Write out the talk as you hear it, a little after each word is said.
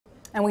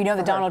And we know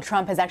that Donald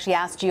Trump has actually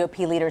asked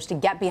GOP leaders to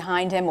get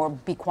behind him or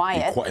be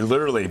quiet.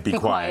 Literally be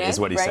quiet is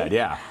what he said,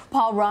 yeah.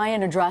 Paul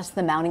Ryan addressed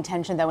the mounting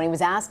tension, though, when he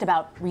was asked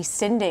about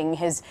rescinding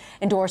his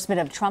endorsement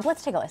of Trump.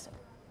 Let's take a listen.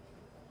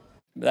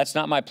 That's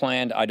not my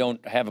plan. I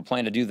don't have a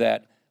plan to do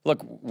that.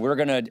 Look, we're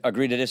going to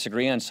agree to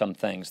disagree on some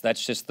things.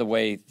 That's just the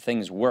way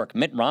things work.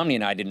 Mitt Romney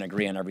and I didn't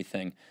agree on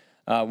everything.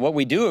 What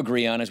we do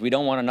agree on is we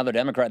don't want another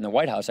Democrat in the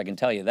White House, I can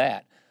tell you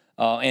that.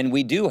 And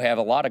we do have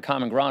a lot of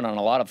common ground on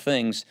a lot of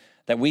things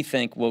that we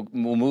think will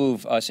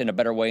move us in a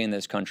better way in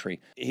this country.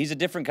 He's a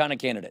different kind of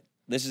candidate.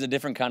 This is a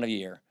different kind of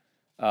year.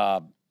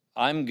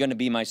 I'm going to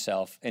be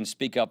myself and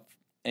speak up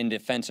in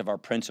defense of our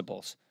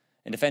principles,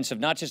 in defense of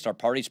not just our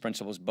party's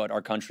principles, but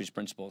our country's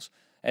principles.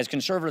 As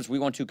conservatives, we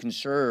want to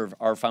conserve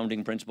our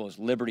founding principles: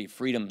 liberty,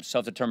 freedom,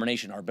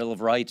 self-determination, our Bill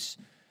of Rights.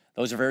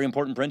 Those are very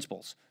important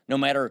principles. No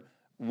matter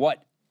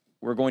what,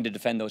 we're going to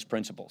defend those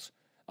principles.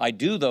 I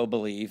do, though,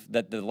 believe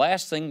that the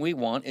last thing we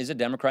want is a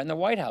Democrat in the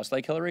White House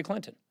like Hillary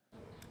Clinton.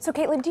 So,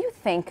 Caitlin, do you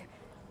think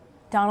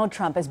Donald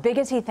Trump, as big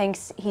as he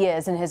thinks he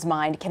is in his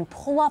mind, can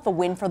pull off a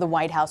win for the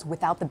White House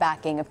without the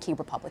backing of key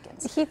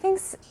Republicans? He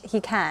thinks he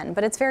can,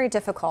 but it's very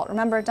difficult.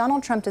 Remember,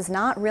 Donald Trump does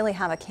not really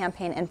have a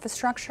campaign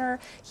infrastructure.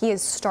 He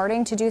is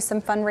starting to do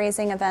some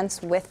fundraising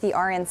events with the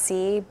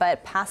RNC,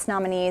 but past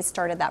nominees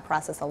started that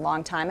process a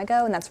long time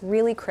ago, and that's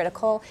really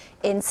critical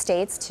in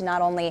states to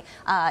not only,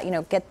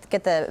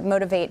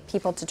 motivate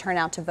people to turn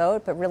out to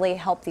vote, but really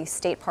help these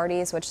state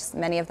parties, which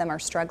many of them are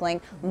struggling,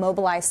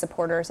 mobilize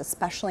supporters,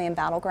 especially in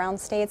battleground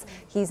states.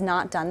 He's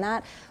not done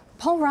that.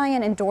 Paul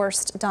Ryan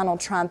endorsed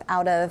Donald Trump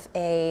out of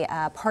a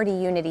party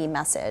unity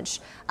message.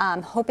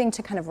 Hoping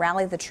to kind of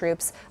rally the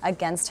troops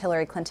against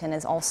Hillary Clinton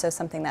is also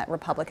something that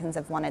Republicans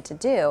have wanted to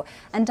do.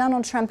 And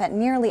Donald Trump at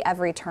nearly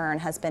every turn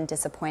has been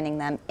disappointing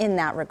them in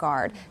that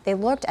regard. They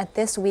looked at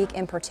this week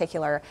in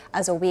particular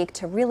as a week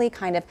to really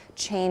kind of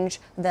change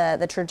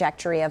the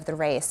trajectory of the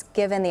race,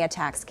 given the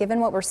attacks, given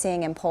what we're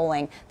seeing in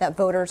polling, that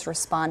voters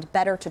respond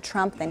better to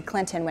Trump than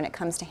Clinton when it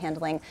comes to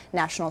handling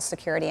national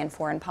security and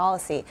foreign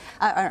policy,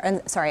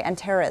 and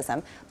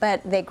terrorism.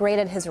 But they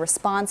graded his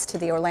response to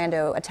the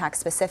Orlando attack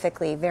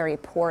specifically very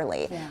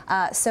poorly.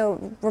 Yeah.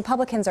 So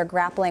Republicans are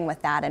grappling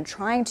with that and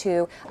trying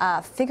to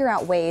figure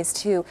out ways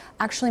to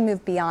actually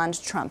move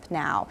beyond Trump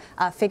now,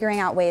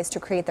 figuring out ways to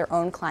create their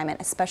own climate,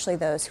 especially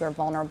those who are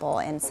vulnerable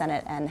in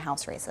Senate and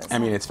House races. I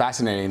mean, it's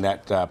fascinating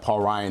that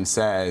Paul Ryan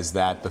says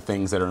that the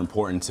things that are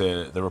important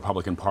to the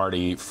Republican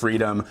Party,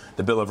 freedom,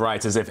 the Bill of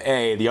Rights, as if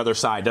the other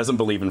side doesn't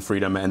believe in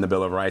freedom and the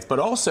Bill of Rights, but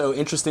also,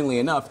 interestingly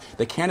enough,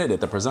 the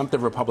candidate, the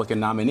presumptive Republican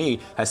nominee,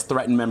 has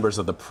threatened members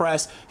of the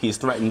press. He's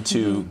threatened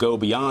to go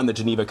beyond the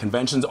Geneva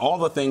Conventions. All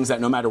the things that,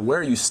 no matter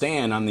where you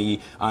stand on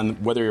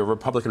whether you're a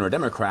Republican or a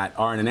Democrat,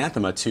 are an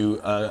anathema to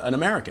an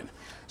American.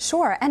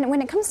 Sure. And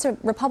when it comes to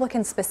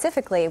Republicans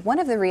specifically, one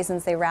of the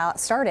reasons they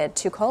started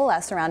to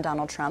coalesce around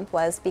Donald Trump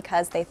was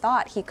because they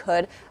thought he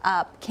could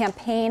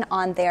campaign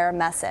on their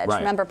message. Right.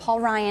 Remember, Paul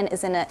Ryan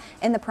is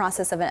in the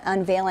process of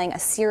unveiling a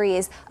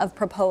series of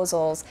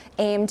proposals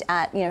aimed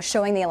at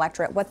showing the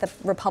electorate what the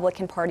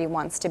Republican Party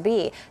wants to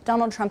be.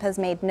 Donald Trump has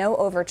made no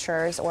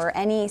overtures or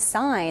any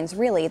signs,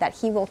 really, that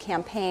he will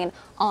campaign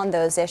on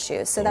those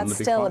issues. So that's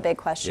still a big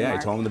question mark. Yeah,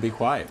 he told him to be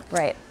quiet.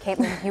 Right.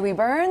 Caitlin,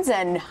 Huey-Burns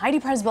and Heidi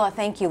Przybyla,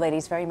 thank you,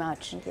 ladies, very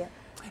much. Thank you.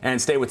 And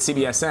stay with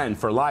CBSN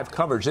for live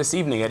coverage this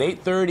evening at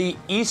 8:30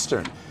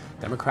 Eastern.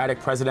 Democratic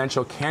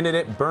presidential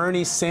candidate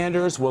Bernie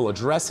Sanders will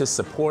address his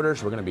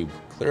supporters. We're going to be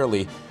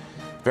clearly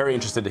very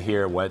interested to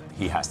hear what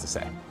he has to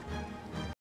say.